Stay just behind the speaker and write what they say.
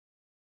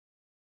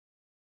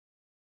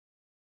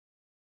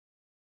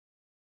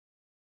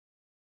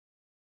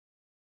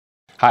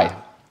Hi,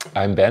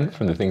 I'm Ben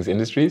from the Things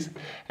Industries,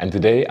 and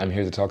today I'm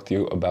here to talk to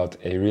you about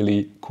a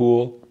really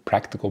cool,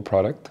 practical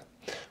product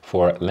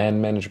for land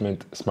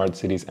management, smart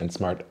cities, and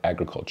smart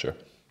agriculture.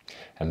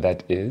 And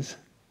that is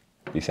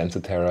the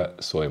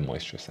Sensoterra soil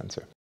moisture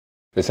sensor.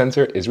 The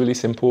sensor is really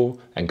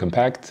simple and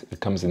compact. It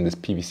comes in this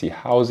PVC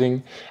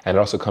housing, and it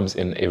also comes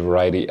in a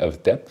variety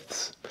of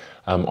depths.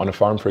 On a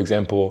farm, for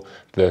example,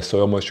 the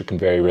soil moisture can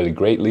vary really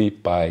greatly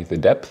by the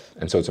depth,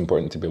 and so it's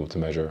important to be able to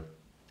measure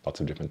lots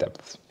of different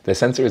depths. The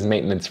sensor is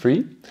maintenance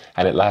free,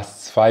 and it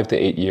lasts 5 to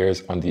 8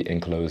 years on the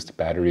enclosed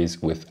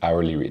batteries with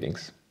hourly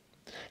readings.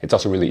 It's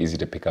also really easy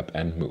to pick up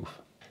and move.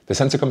 The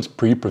sensor comes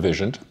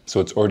pre-provisioned, so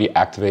it's already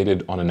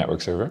activated on a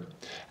network server,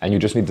 and you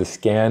just need to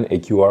scan a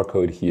QR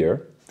code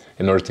here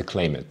in order to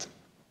claim it.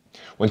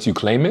 Once you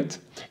claim it,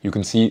 you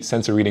can see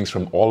sensor readings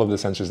from all of the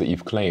sensors that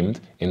you've claimed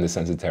in the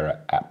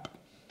Sensoterra app.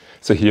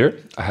 So here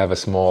I have a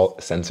small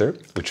sensor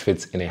which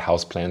fits in a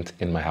house plant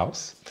in my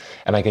house,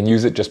 and I can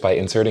use it just by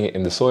inserting it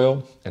in the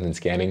soil and then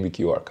scanning the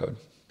QR code.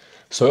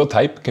 Soil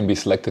type can be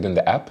selected in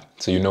the app,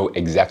 so you know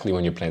exactly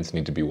when your plants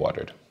need to be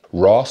watered.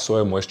 Raw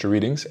soil moisture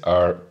readings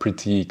are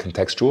pretty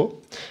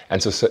contextual,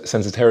 and so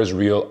Sensoterra's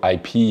real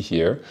IP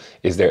here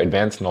is their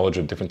advanced knowledge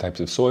of different types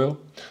of soil.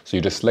 So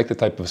you just select the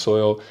type of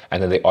soil,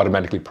 and then they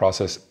automatically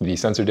process the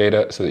sensor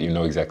data so that you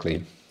know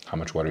exactly how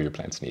much water your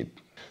plants need.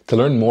 To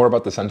learn more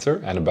about the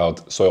sensor and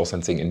about soil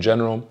sensing in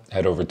general,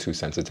 head over to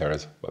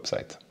Sensoterra's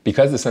website.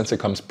 Because the sensor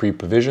comes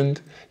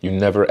pre-provisioned, you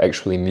never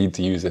actually need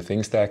to use the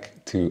Things stack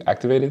to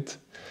activate it.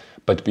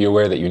 But be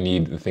aware that you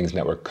need the Things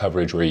network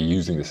coverage where you're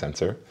using the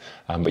sensor.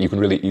 But you can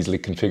really easily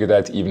configure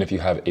that even if you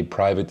have a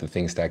private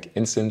Things stack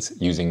instance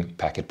using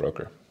Packet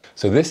Broker.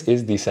 So this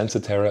is the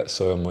Sensoterra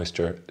soil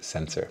moisture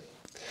sensor.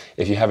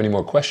 If you have any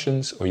more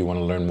questions or you want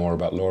to learn more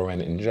about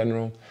LoRaWAN in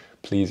general,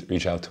 please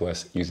reach out to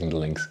us using the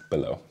links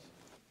below.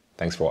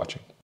 Thanks for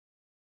watching.